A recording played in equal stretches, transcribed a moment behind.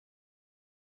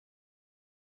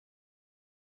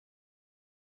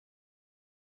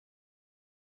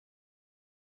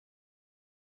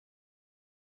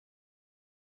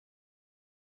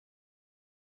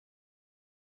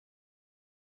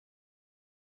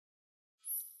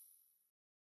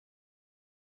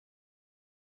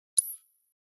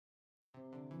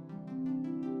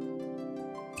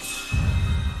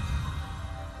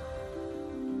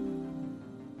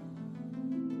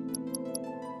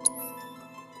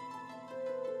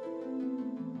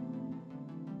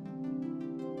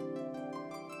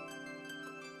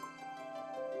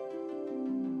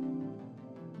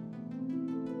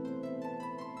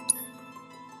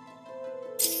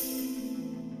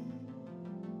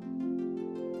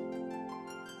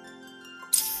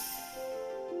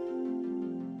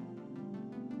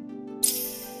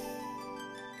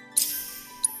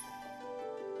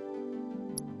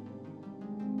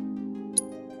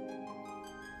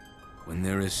and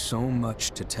there is so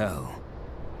much to tell.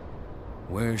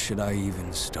 Where should I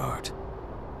even start?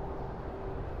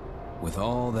 With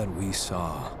all that we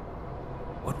saw,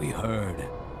 what we heard,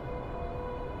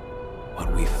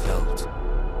 what we felt,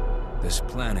 this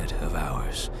planet of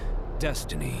ours,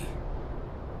 destiny,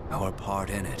 our part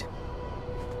in it.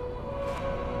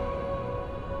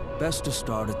 Best to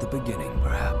start at the beginning,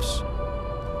 perhaps.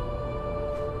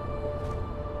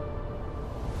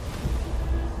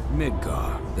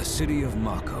 Midgar, the city of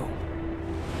Mako,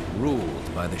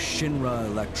 ruled by the Shinra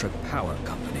Electric Power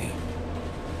Company,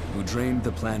 who drained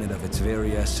the planet of its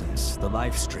very essence, the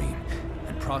life stream,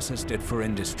 and processed it for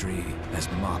industry as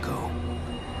Mako.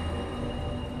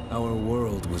 Our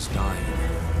world was dying,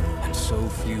 and so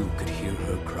few could hear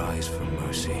her cries for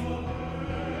mercy.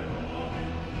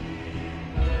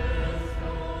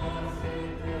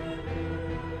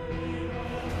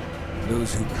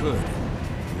 Those who could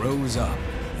rose up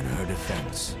in her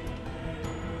defense.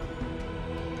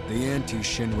 The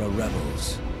anti-Shinra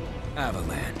rebels,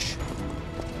 Avalanche.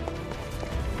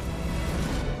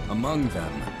 Among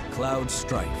them, Cloud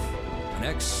Strife, an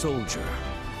ex-soldier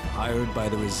hired by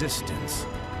the Resistance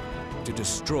to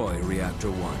destroy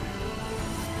Reactor 1.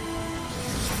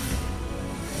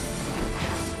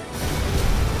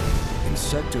 In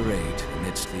Sector 8,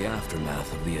 amidst the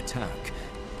aftermath of the attack,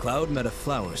 Cloud met a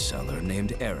flower seller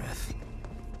named Aerith.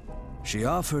 She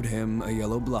offered him a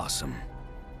yellow blossom,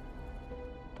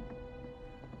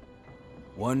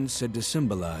 one said to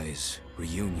symbolize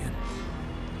reunion.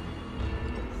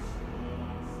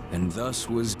 And thus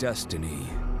was destiny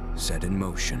set in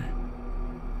motion.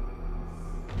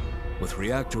 With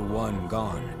Reactor 1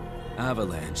 gone,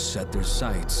 Avalanche set their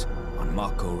sights on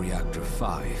Mako Reactor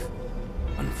 5.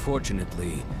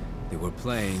 Unfortunately, they were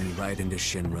playing right into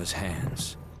Shinra's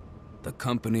hands. The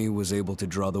company was able to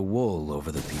draw the wool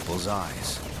over the people's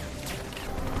eyes.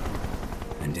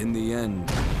 And in the end,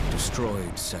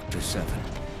 destroyed Sector 7,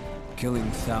 killing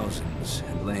thousands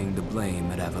and laying the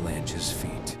blame at Avalanche's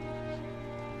feet.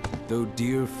 Though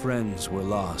dear friends were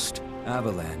lost,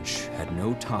 Avalanche had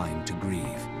no time to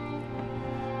grieve.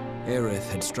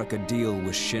 Aerith had struck a deal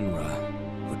with Shinra,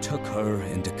 who took her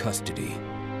into custody.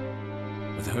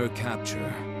 With her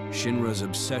capture, Shinra's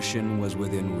obsession was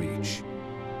within reach.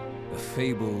 The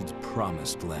fabled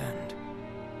Promised Land.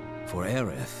 For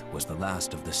Aerith was the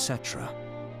last of the Cetra,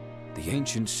 the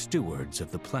ancient stewards of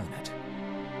the planet.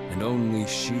 And only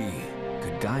she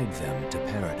could guide them to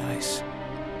paradise.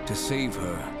 To save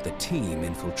her, the team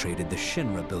infiltrated the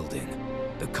Shinra building,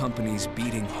 the company's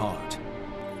beating heart.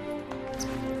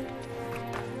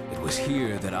 It was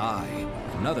here that I,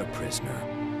 another prisoner,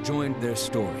 joined their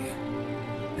story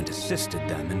and assisted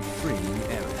them in freeing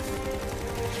Aerith.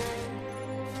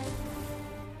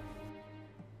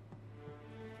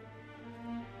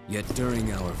 Yet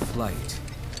during our flight,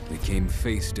 we came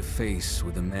face to face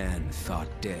with a man thought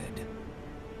dead.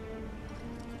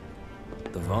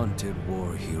 The vaunted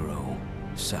war hero,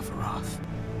 Sephiroth.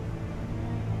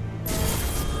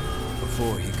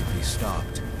 Before he could be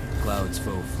stopped, Cloud's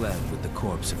foe fled with the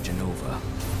corpse of Genova,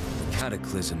 the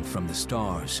cataclysm from the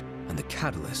stars and the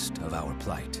catalyst of our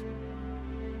plight.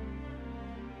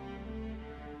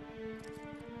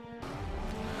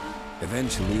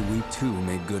 Eventually, we too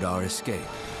made good our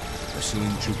escape.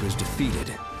 Pursuing troopers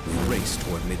defeated, we raced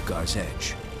toward Midgar's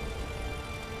edge.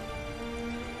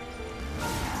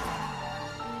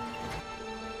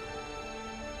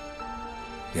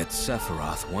 Yet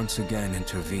Sephiroth once again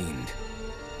intervened.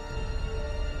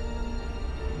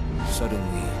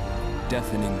 Suddenly,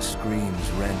 deafening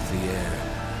screams rent the air.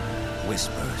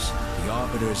 Whispers, the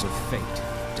arbiters of fate,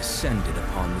 descended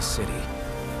upon the city.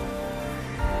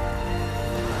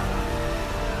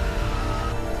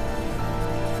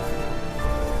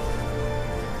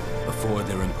 Before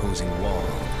their imposing wall,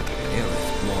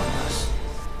 Aerith warned us.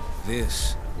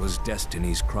 This was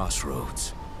Destiny's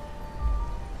crossroads.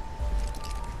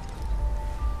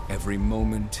 Every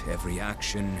moment, every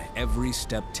action, every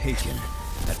step taken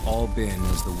had all been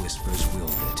as the Whispers willed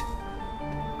it.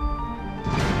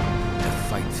 To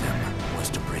fight them was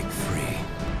to break free.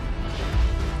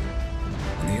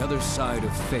 On the other side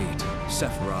of fate,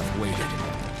 Sephiroth waited,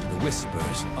 the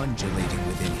Whispers undulating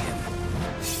within him.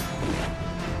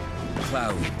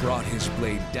 Cloud brought his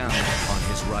blade down upon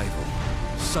his rival,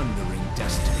 sundering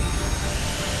destiny.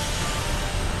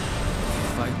 The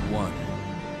fight won,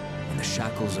 and the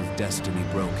shackles of destiny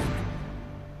broken.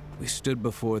 We stood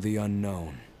before the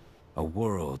unknown, a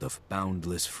world of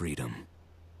boundless freedom.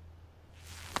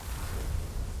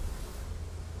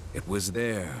 It was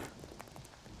there,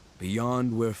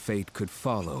 beyond where fate could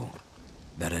follow,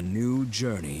 that a new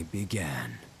journey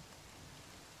began.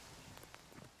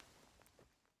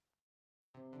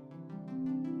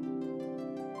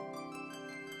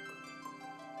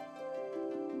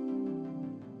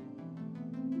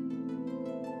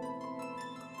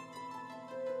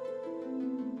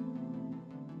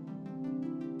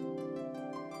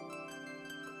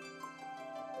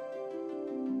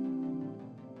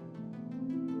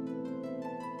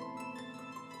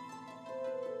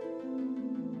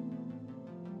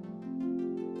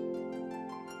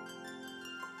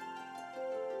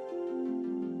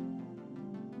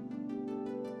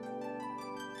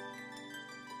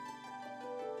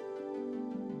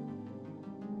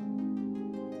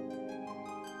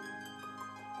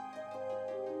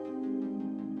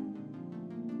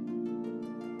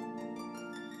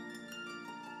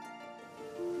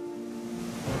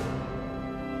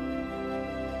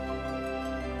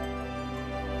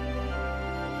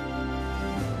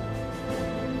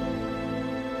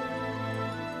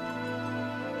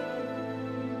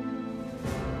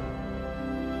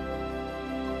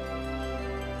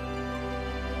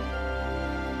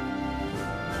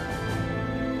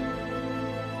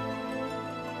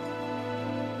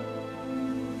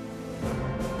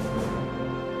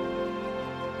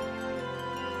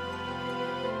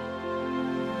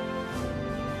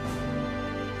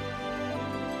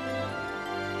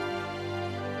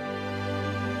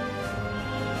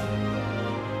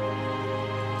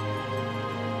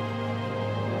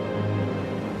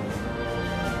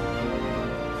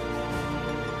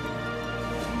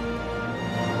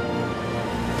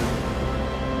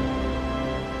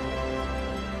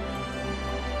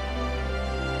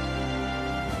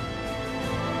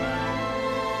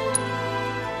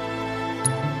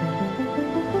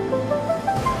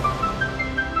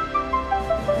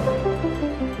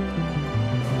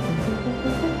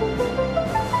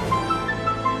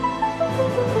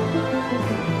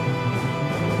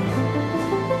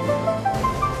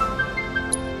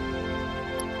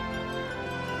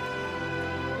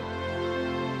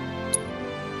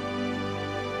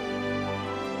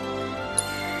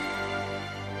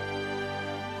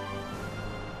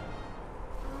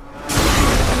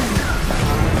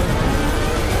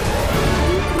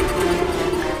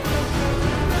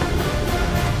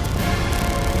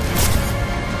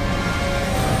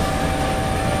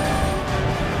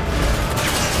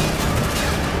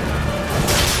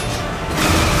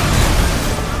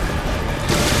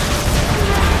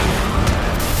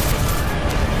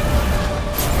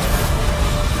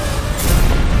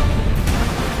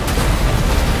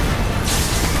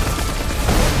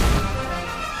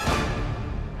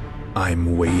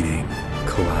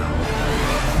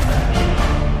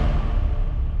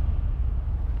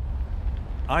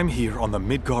 I'm here on the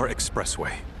Midgar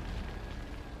Expressway.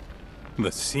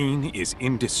 The scene is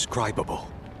indescribable.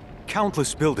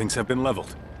 Countless buildings have been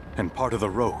leveled, and part of the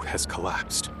road has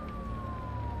collapsed.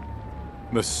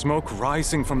 The smoke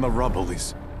rising from the rubble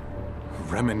is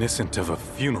reminiscent of a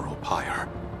funeral pyre.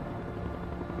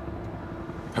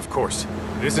 Of course,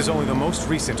 this is only the most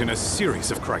recent in a series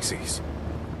of crises.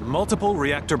 Multiple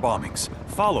reactor bombings,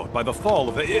 followed by the fall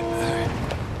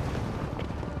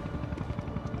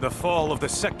of the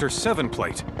Sector 7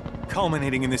 plate,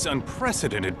 culminating in this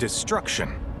unprecedented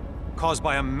destruction, caused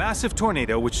by a massive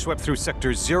tornado which swept through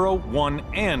Sectors 0, 1,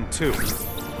 and 2.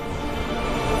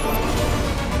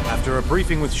 After a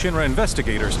briefing with Shinra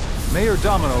investigators, Mayor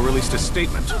Domino released a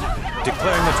statement,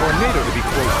 declaring the tornado to be,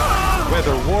 quote,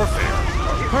 weather warfare,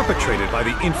 perpetrated by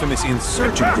the infamous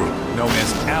insurgent group known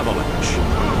as Avalanche.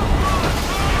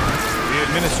 The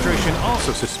administration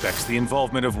also suspects the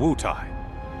involvement of Wutai,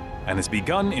 and has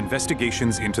begun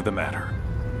investigations into the matter.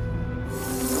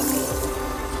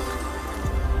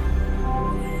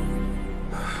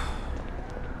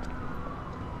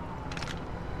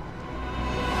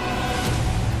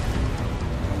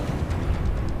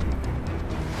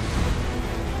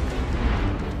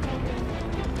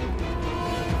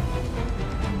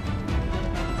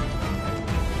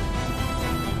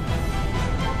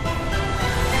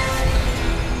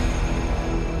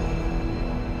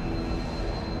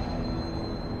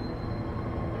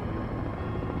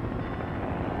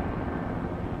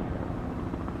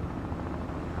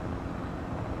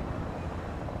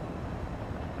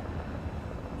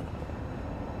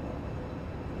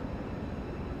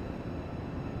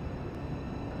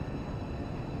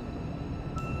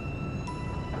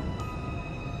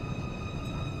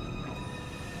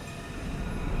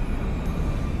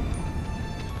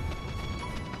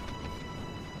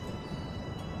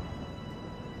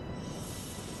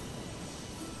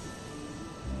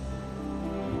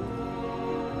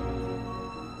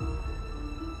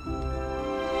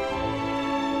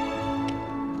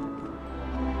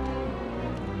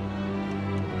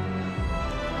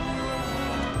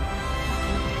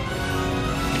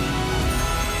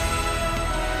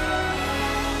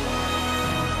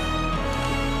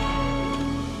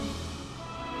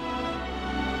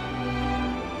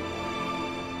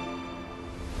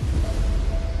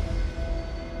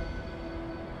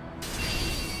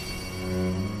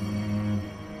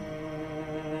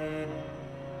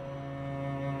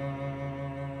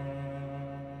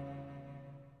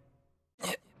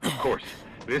 Of course,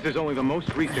 this is only the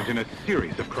most recent in a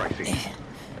series of crises.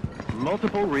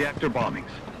 Multiple reactor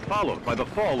bombings, followed by the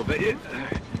fall of the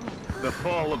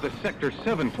Sector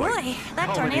 7 plate. Boy,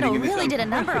 that tornado really did a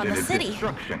number on the city.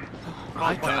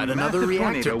 I thought another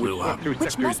reactor blew up.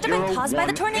 Which must have been caused by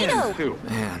the tornado.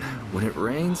 Man, when it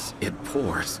rains, it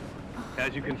pours.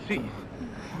 As you can see.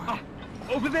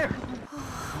 Over there!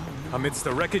 Amidst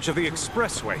the wreckage of the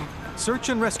expressway, search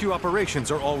and rescue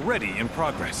operations are already in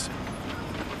progress.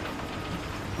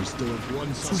 We still have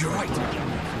one suspect. You're right.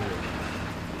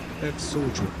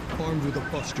 Ex-soldier, armed with a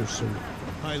buster sword.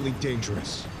 Highly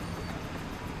dangerous.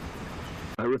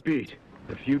 I repeat,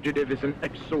 the fugitive is an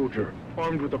ex-soldier,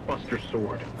 armed with a buster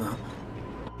sword.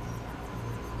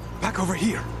 Back over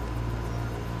here!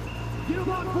 Get him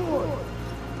on board!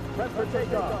 Prep for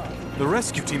takeoff! The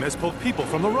rescue team has pulled people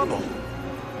from the rubble.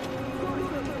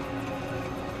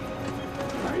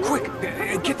 Quick!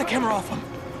 Get the camera off them!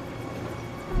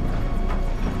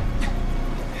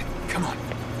 Come on.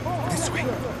 This way.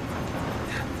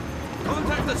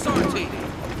 Contact the SAR team.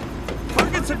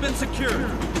 Targets have been secured.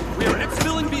 We are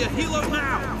exfilling via helo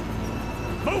now.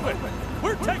 Move it!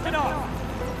 We're taking off!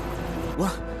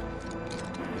 What?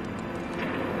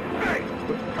 Hey!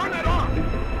 Turn that off!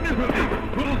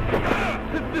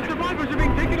 The survivors are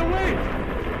being taken away!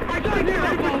 I got here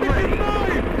already!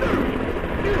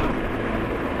 You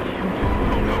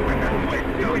don't know when that place,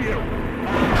 do you?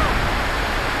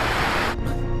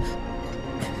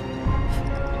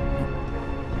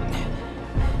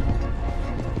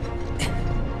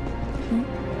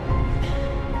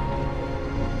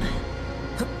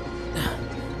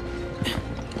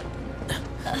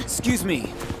 Excuse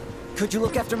me. Could you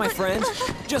look after my friend?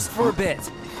 Just for a bit.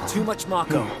 Too much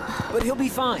Mako. But he'll be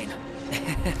fine.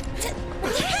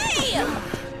 Hey!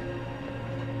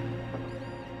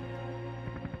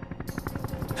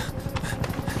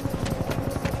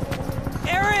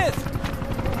 Aerith!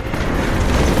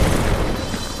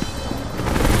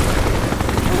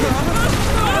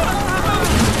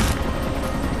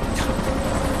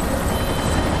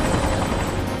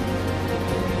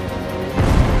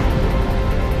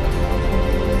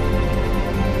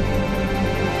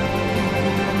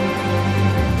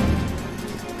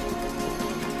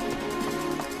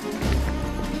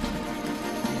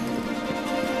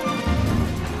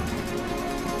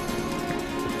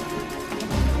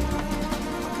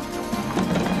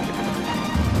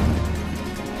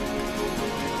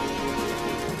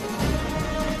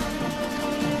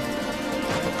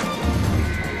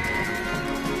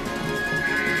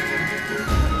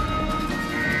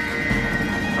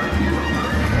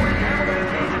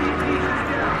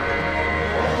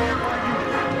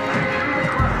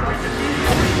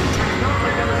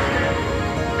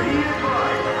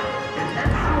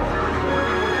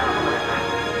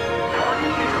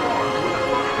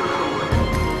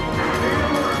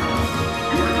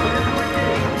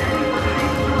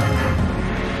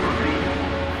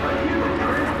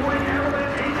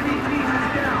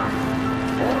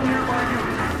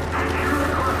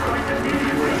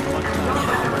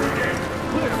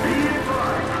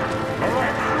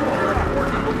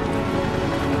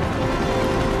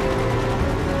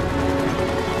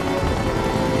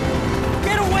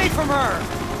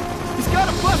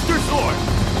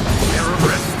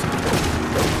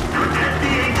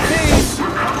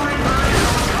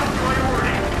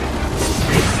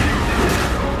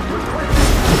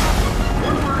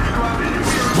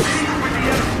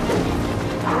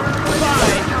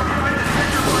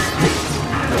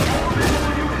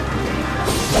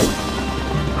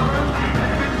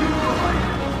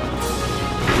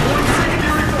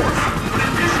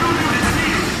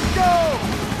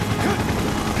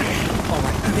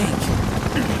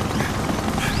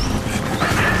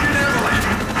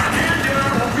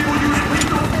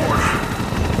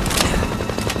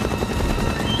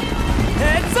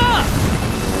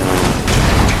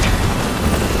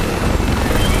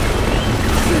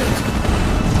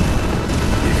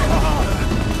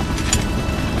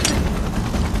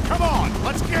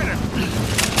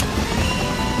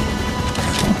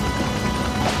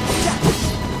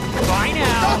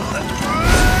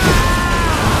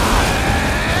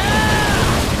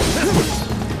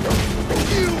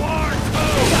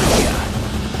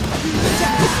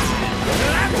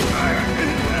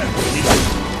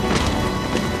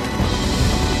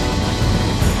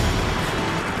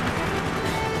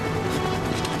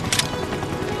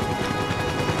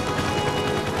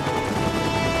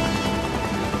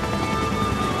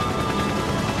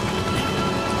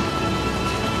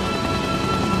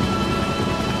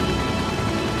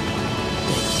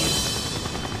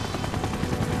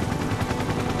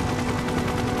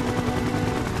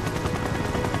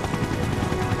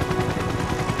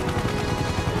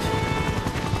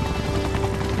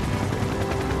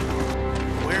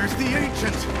 the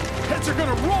Ancient! Heads are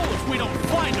gonna roll if we don't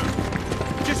find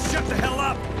her! Just shut the hell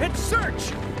up and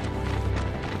search!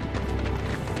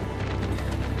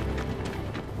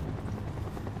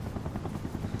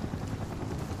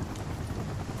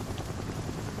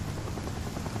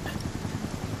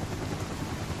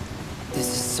 This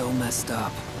is so messed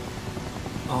up.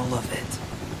 All of it.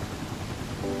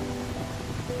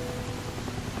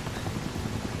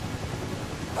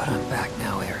 But I'm back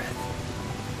now,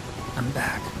 Aerith. I'm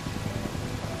back.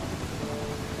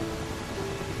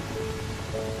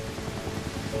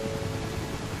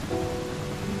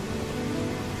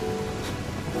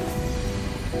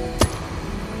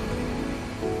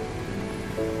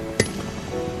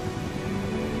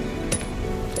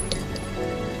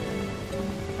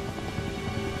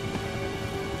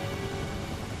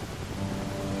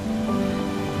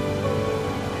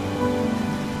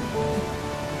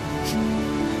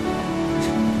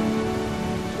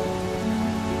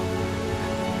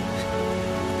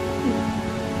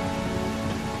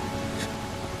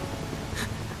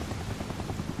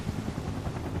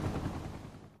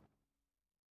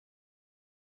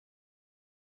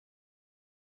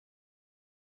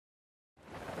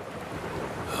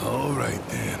 All right,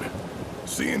 then.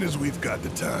 Seeing as we've got the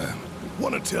time,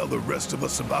 want to tell the rest of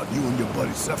us about you and your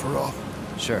buddy Sephiroth?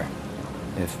 Sure.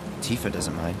 If Tifa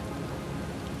doesn't mind.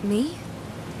 Me?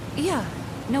 Yeah,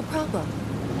 no problem.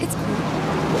 It's cool.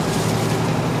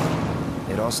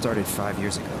 It all started 5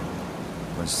 years ago.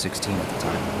 I was 16 at the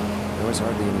time. There was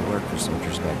hardly any work for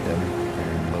soldiers back then,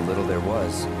 and what little there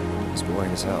was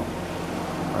boring as hell.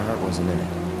 My heart wasn't in it.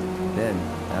 Then,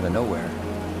 out of nowhere,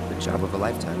 the job of a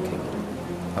lifetime came.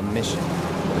 A mission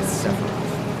with Sephiroth.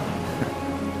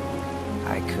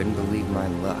 I couldn't believe my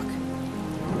luck.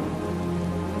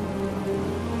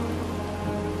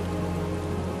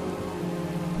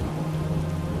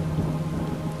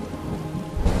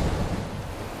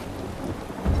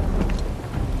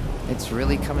 It's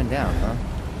really coming down, huh?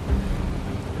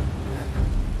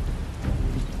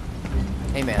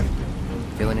 Hey man,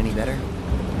 feeling any better?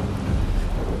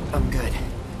 I'm good.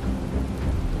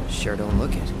 Sure don't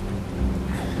look it.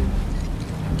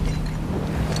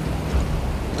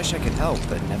 Wish I could help,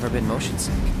 but never been motion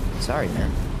sick. Sorry,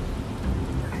 man.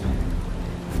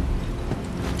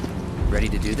 Ready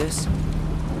to do this?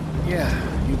 Yeah,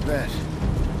 you bet.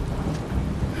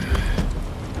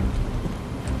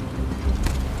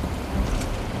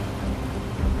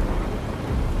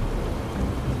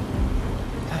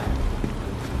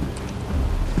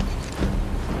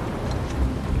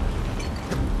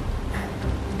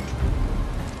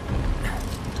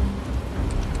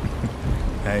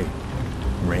 Hey,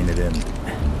 rein it in.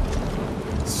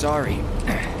 Sorry.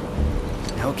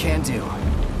 No can do.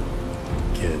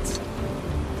 Kids.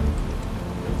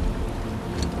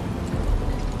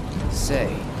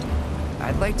 Say,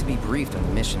 I'd like to be briefed on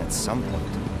the mission at some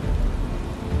point.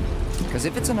 Because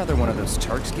if it's another one of those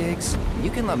Turks gigs, you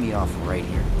can let me off right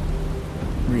here.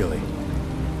 Really?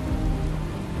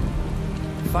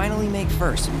 Finally make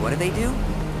first, and what do they do?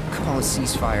 Call a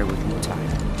ceasefire with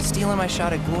Mutai, stealing my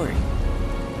shot at glory.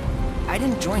 I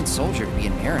didn't join Soldier to be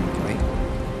an errand boy.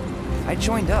 I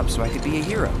joined up so I could be a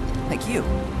hero, like you.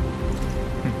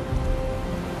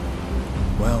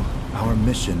 Well, our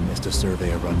mission is to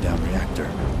survey a rundown reactor.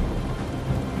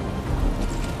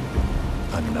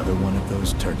 Another one of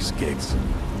those Turks gigs.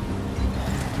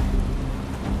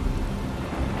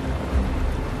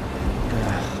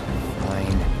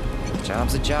 Fine.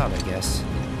 Job's a job, I guess.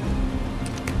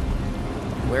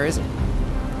 Where is it?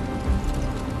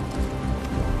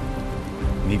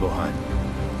 Nibelheim.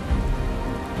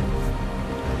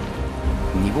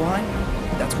 Nibelheim?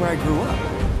 That's where I grew up.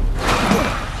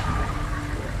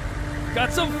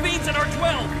 Got some fiends in our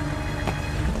 12!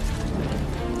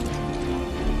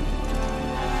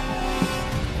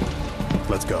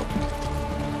 Let's go.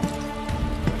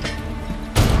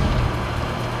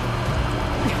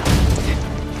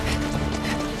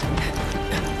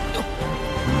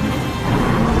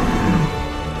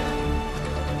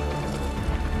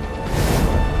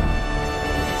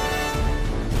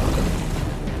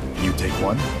 You take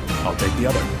one, I'll take the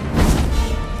other.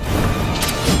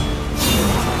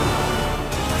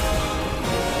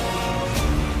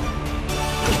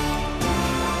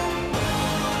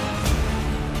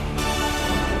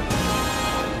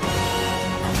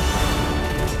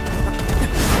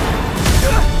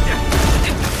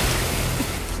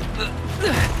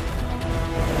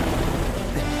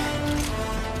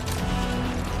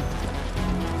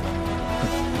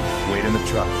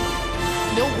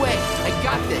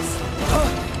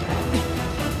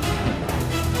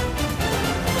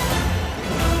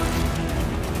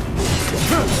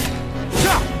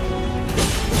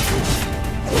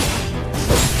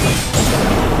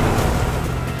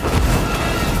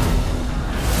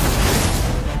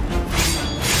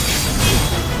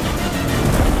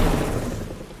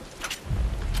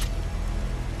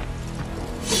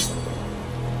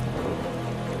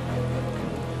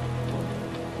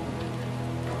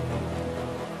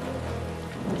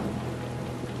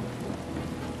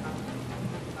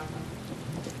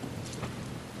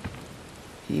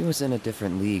 He was in a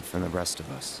different league from the rest of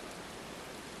us.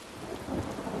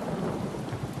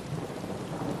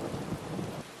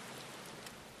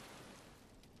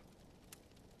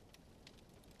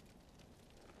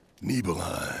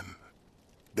 Nibelheim.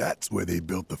 That's where they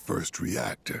built the first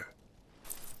reactor.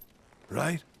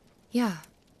 Right? Yeah.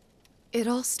 It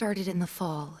all started in the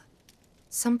fall.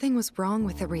 Something was wrong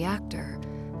with the reactor,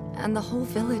 and the whole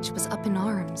village was up in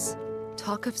arms.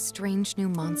 Talk of strange new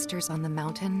monsters on the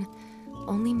mountain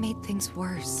only made things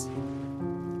worse.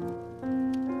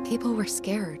 People were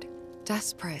scared,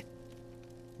 desperate.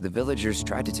 The villagers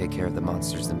tried to take care of the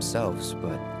monsters themselves,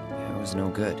 but it was no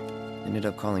good. Ended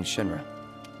up calling Shinra.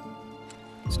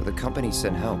 So the company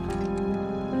sent help.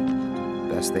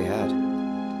 Best they had.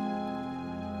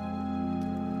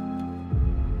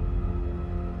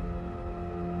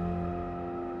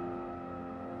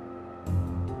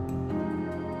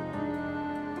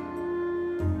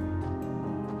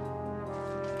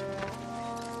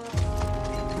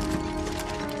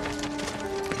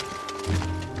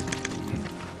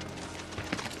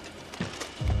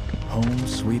 Home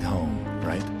sweet home,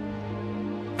 right?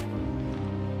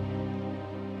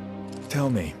 Tell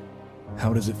me,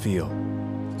 how does it feel?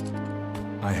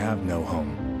 I have no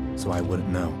home, so I wouldn't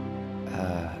know.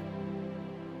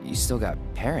 You still got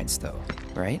parents though,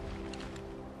 right?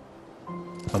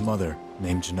 A mother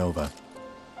named Genova.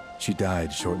 She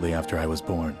died shortly after I was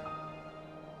born.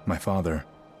 My father...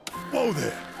 Whoa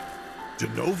there!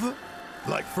 Genova?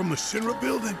 Like from the Shinra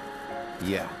building?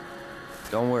 Yeah.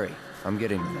 Don't worry, I'm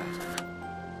getting to that.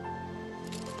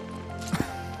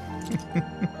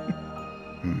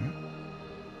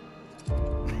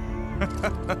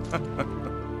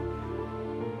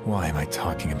 Why am I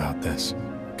talking about this?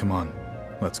 Come on,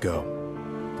 let's go.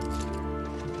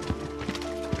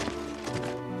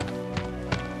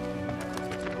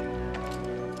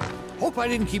 Hope I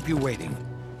didn't keep you waiting.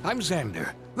 I'm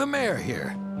Xander, the mayor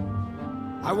here.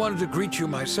 I wanted to greet you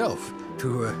myself,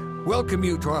 to welcome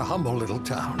you to our humble little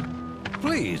town.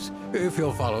 Please, if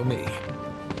you'll follow me.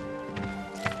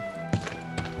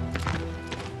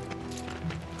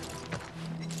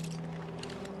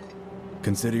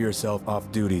 Consider yourself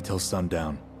off duty till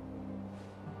sundown.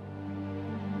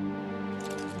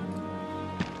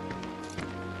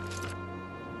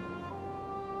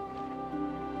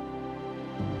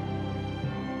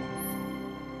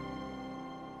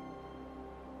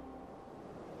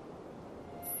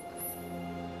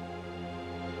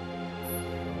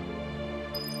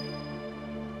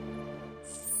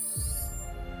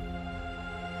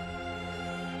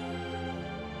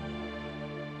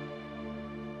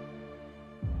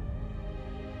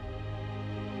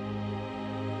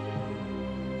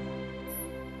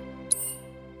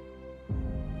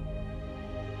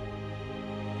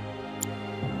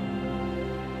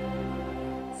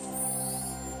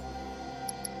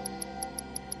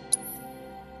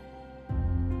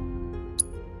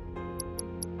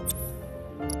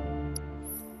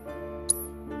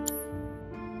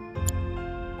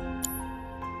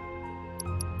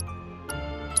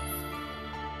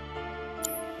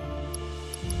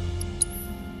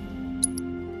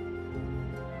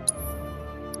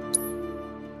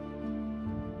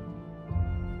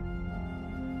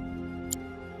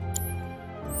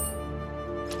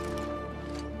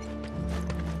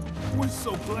 We're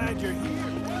so glad you're here.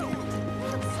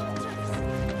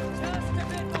 Just a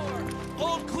bit more.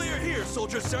 All clear here,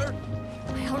 soldier sir.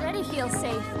 I already feel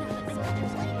safe.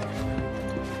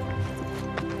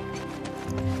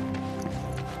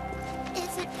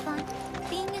 Is it fun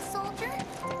being a soldier?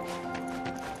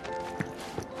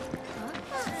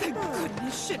 Thank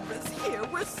goodness Shinra's here.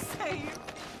 We're safe.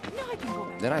 Now I can go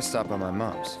back. Then I stopped by my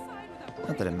mom's.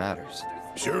 Not that it matters.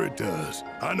 Sure it does.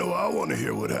 I know I want to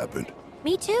hear what happened.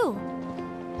 Me too.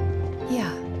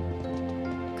 Yeah.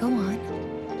 Go on.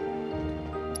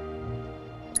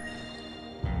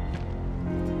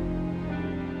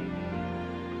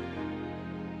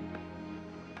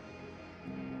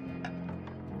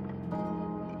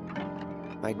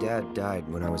 My dad died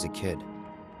when I was a kid.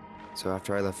 So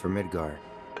after I left for Midgar,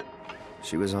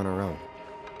 she was on her own.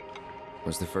 It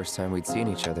was the first time we'd seen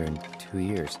each other in 2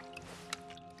 years.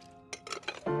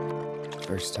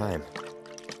 First time.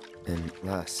 And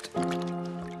last.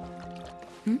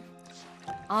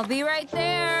 I'll be right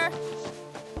there.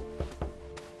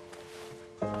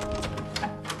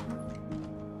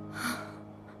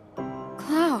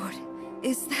 Cloud,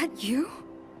 is that you?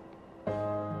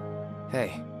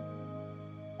 Hey.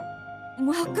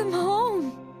 Welcome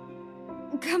home.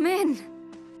 Come in.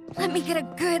 Let me get a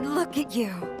good look at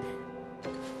you.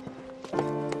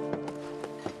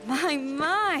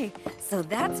 My, so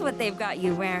that's what they've got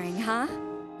you wearing, huh?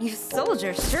 You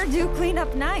soldiers sure do clean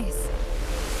up nice.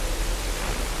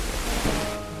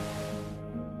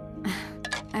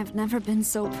 I've never been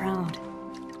so proud.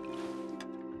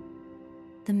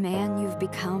 The man you've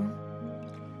become.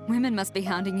 Women must be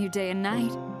hounding you day and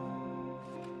night.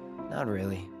 Not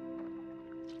really.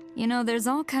 You know, there's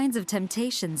all kinds of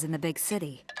temptations in the big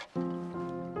city.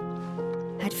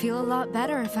 I'd feel a lot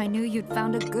better if I knew you'd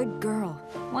found a good girl.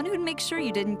 One who'd make sure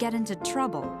you didn't get into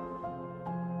trouble.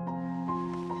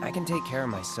 I can take care of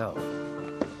myself.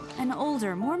 An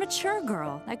older, more mature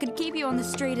girl that could keep you on the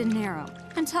straight and narrow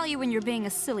and tell you when you're being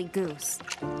a silly goose.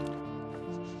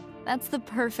 That's the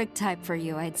perfect type for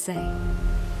you, I'd say.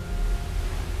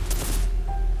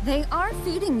 They are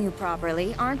feeding you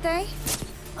properly, aren't they?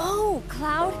 Oh,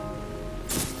 Cloud.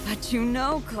 But you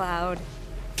know, Cloud.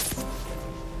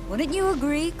 Wouldn't you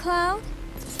agree, Cloud?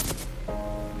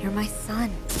 You're my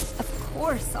son. Of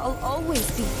course, I'll always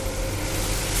be.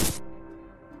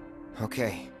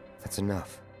 Okay, that's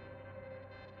enough.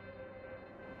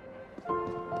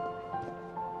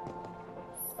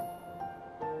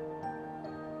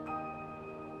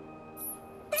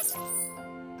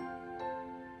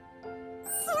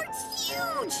 Sword's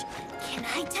huge! Can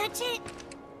I touch it?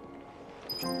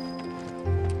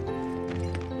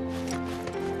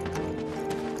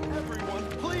 Everyone,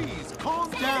 please, calm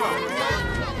down!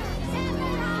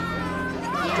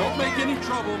 Don't make any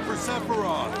trouble for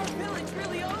Sephiroth! Our village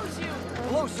really owes you!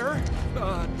 Hello, sir.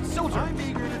 Soldier. I'm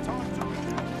eager to talk to you.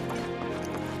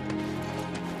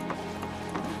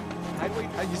 I'd wait.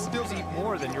 You still eat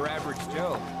more than your average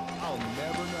Joe. I'll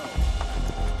never know.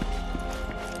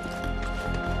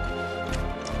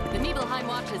 The Nibelheim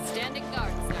Watch is standing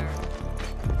guard, sir.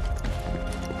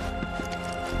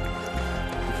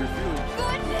 If you're feeling...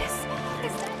 Goodness!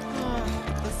 Is that...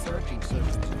 The searching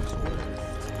service to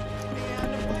tourists.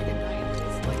 And why tonight?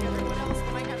 Just like everyone else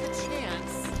might have a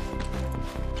chance.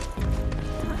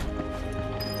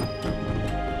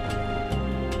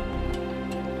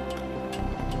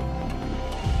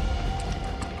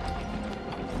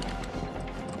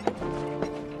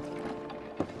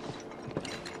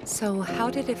 So how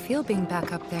did it feel being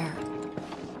back up there?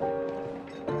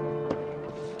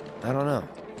 I don't know.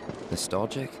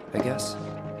 Nostalgic, I guess?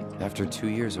 After 2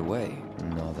 years away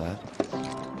and all that.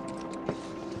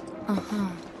 Uh-huh.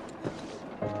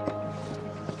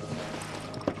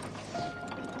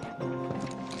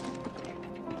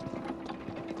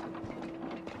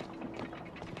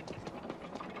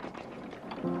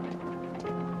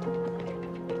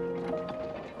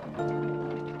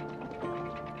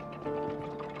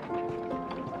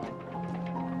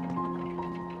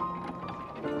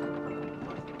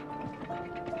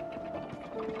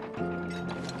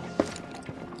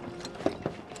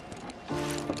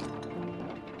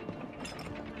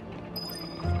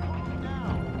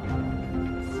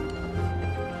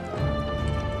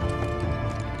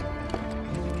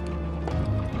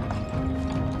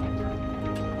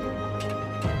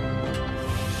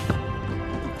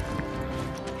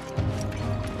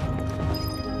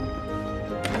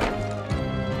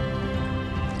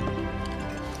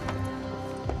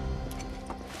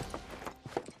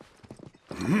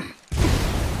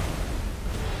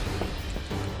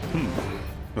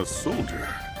 A soldier.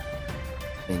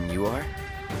 And you are?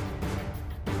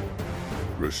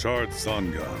 Richard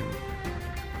Sangan.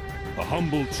 A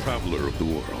humble traveler of the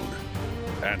world.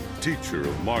 And teacher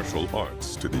of martial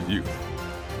arts to the youth.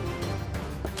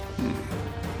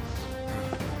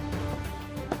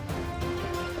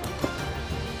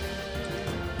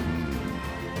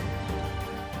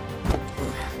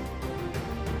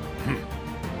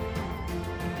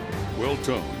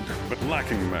 Well-toned, but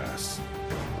lacking mass.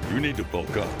 You need to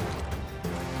bulk up.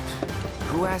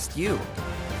 Who asked you?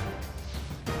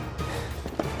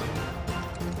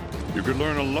 You could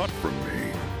learn a lot from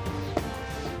me.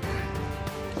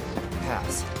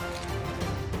 Pass.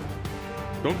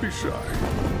 Don't be shy.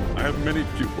 I have many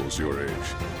pupils your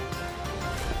age.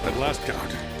 At last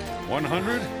count,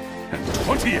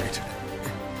 128.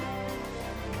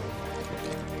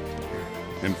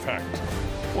 In fact,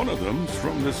 one of them's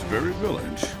from this very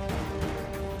village.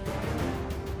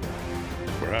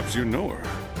 Perhaps you know her.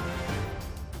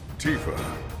 Tifa.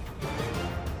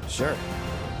 Sure.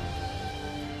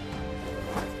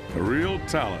 A real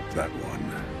talent, that one.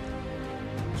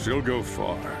 She'll go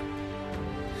far.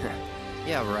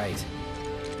 Yeah, right.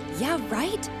 Yeah,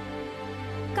 right?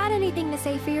 Got anything to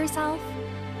say for yourself?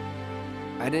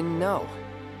 I didn't know.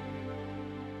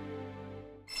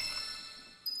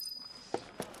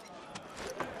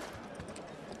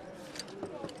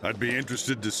 I'd be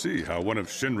interested to see how one of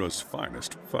Shinra's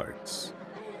finest fights.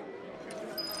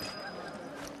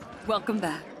 Welcome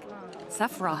back.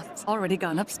 Sephiroth's already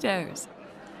gone upstairs.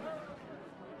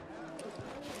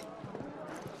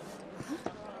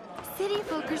 City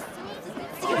folk are so...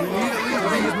 You need at least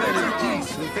bring as many keys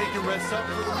so they can rest up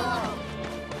for tomorrow.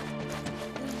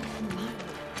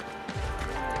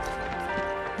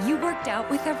 You worked out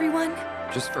with everyone?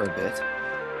 Just for a bit.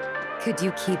 Could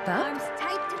you keep up? Arms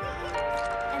tight to the hips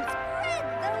and spread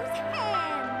those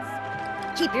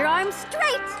hands. Keep your arms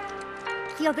straight.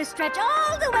 Feel the stretch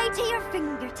all the way to your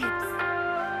fingertips.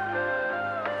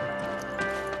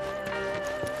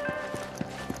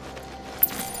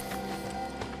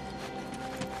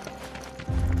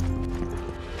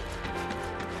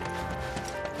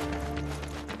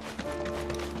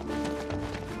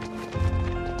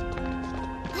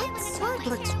 That sword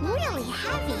looks really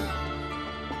heavy.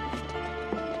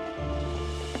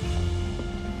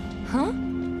 Huh?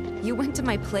 You went to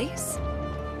my place?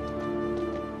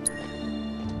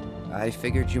 I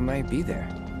figured you might be there.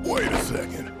 Wait a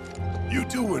second. You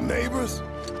two were neighbors?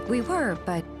 We were,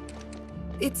 but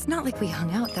it's not like we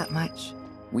hung out that much.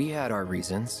 We had our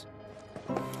reasons.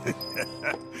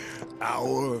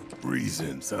 Our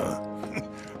reasons, huh?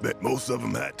 Bet most of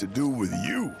them had to do with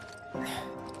you.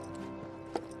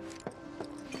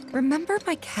 Remember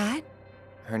my cat?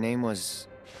 Her name was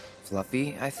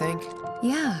Fluffy, I think?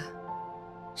 Yeah.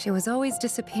 She was always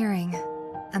disappearing,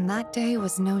 and that day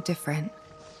was no different.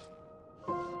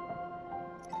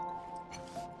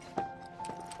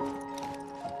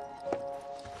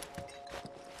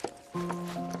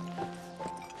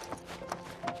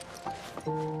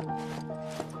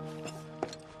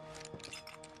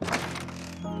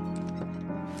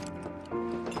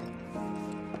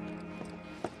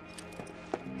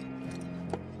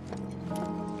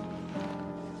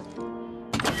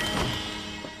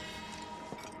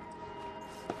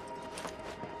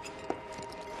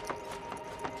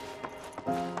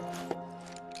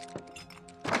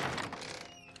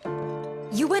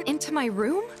 You went into my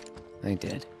room? I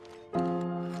did.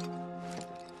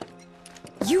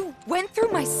 You went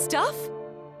through my stuff?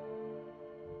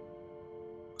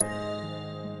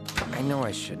 I know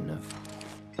I shouldn't have.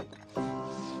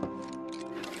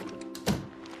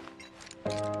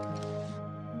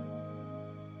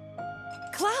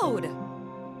 Cloud!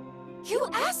 You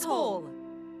asshole!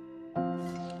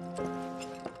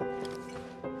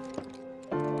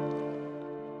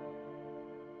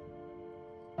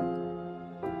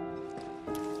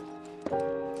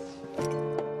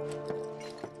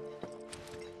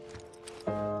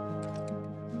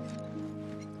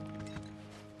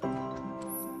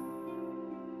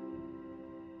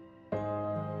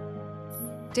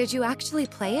 Did you actually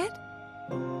play it?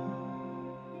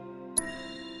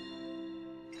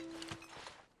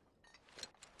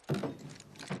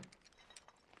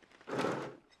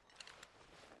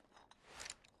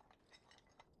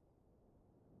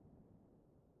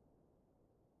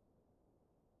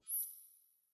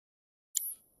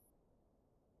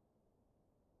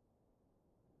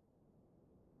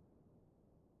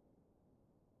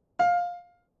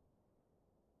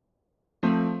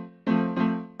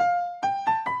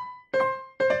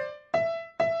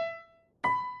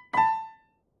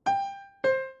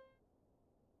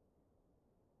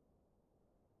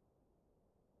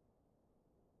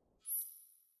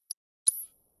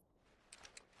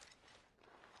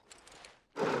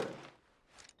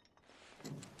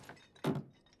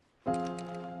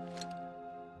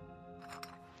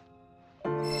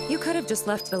 You could have just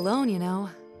left it alone, you know.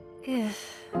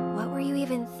 What were you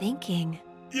even thinking?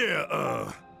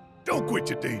 Yeah, don't quit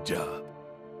your day job.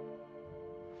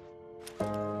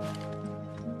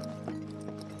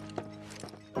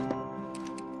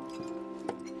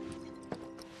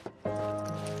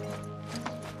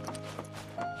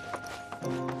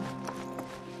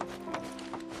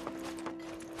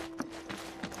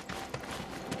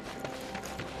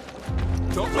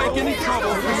 Don't make any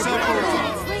trouble for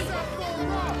Sephiroth.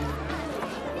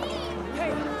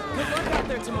 Hey, good luck out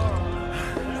there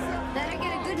tomorrow. Better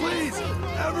get a good Please,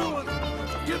 everyone,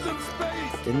 give them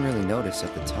space. Didn't really notice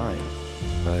at the time,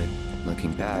 but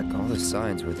looking back, all the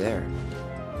signs were there.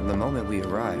 From the moment we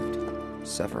arrived,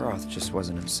 Sephiroth just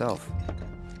wasn't himself.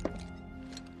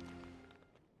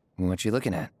 What you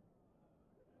looking at?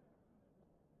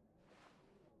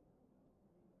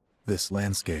 This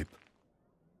landscape.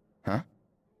 Huh?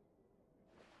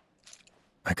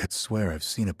 I could swear I've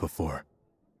seen it before.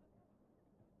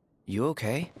 You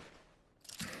okay?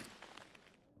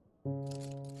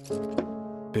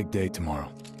 Big day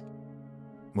tomorrow.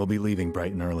 We'll be leaving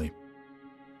bright and early.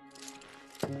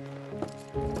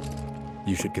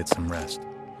 You should get some rest.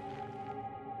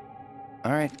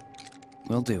 All right,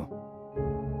 will do.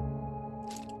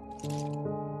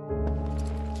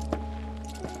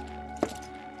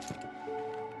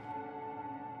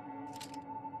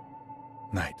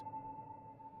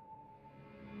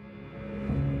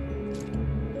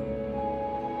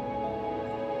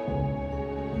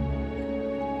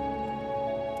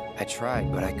 I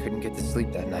tried, but I couldn't get to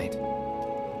sleep that night.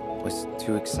 Was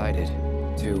too excited,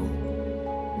 too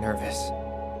nervous.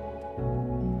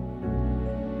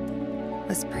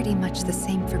 Was pretty much the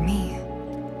same for me.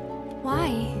 Why?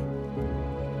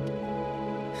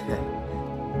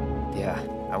 Yeah,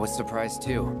 I was surprised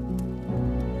too.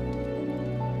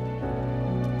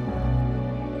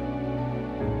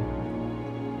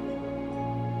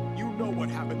 You know what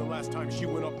happened the last time she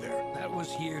went up there. That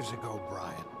was years ago,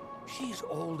 Brian. She's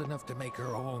old enough to make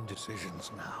her own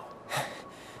decisions now.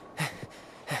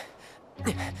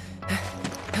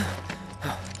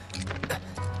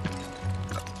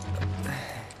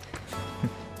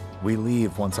 We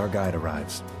leave once our guide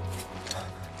arrives.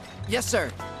 Yes, sir.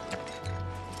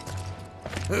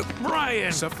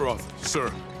 Brian! Sephiroth, sir,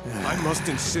 I must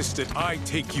insist that I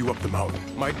take you up the mountain.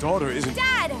 My daughter isn't...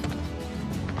 Dad!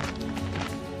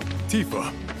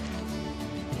 Tifa,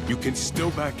 you can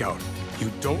still back out.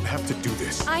 You don't have to do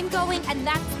this. I'm going, and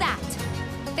that's that.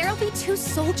 There'll be 2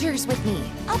 soldiers with me.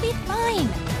 I'll be fine.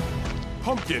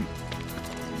 Pumpkin!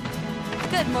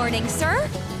 Good morning, sir.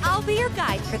 I'll be your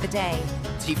guide for the day.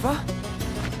 Tifa?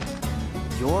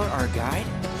 You're our guide?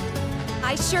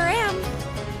 I sure am.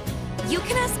 You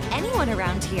can ask anyone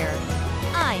around here.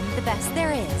 I'm the best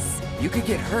there is. You could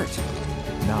get hurt.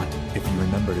 Not if you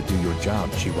remember to do your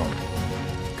job, she won't.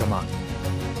 Come on.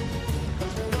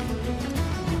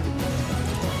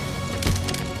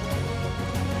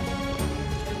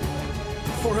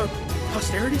 For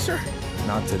posterity, sir?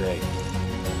 Not today.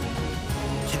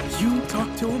 Can you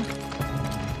talk to him?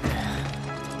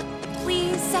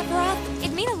 Please, Sephiroth.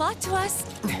 It'd mean a lot to us.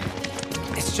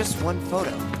 It's just one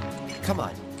photo. Come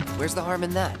on. Where's the harm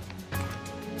in that?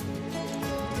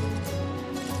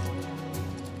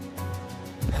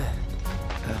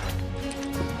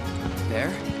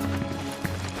 There?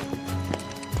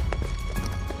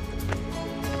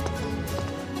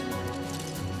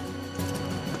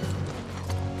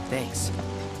 Thanks.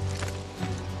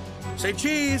 Say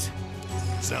cheese!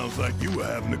 Sounds like you were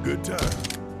having a good time.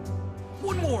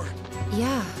 One more!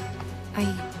 Yeah,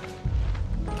 I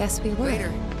guess we were.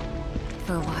 Later.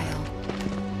 For a while.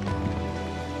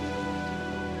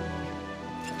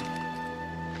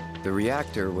 The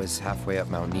reactor was halfway up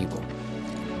Mount Nebel.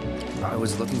 I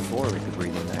was looking forward to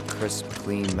breathing that crisp,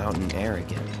 clean mountain air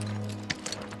again.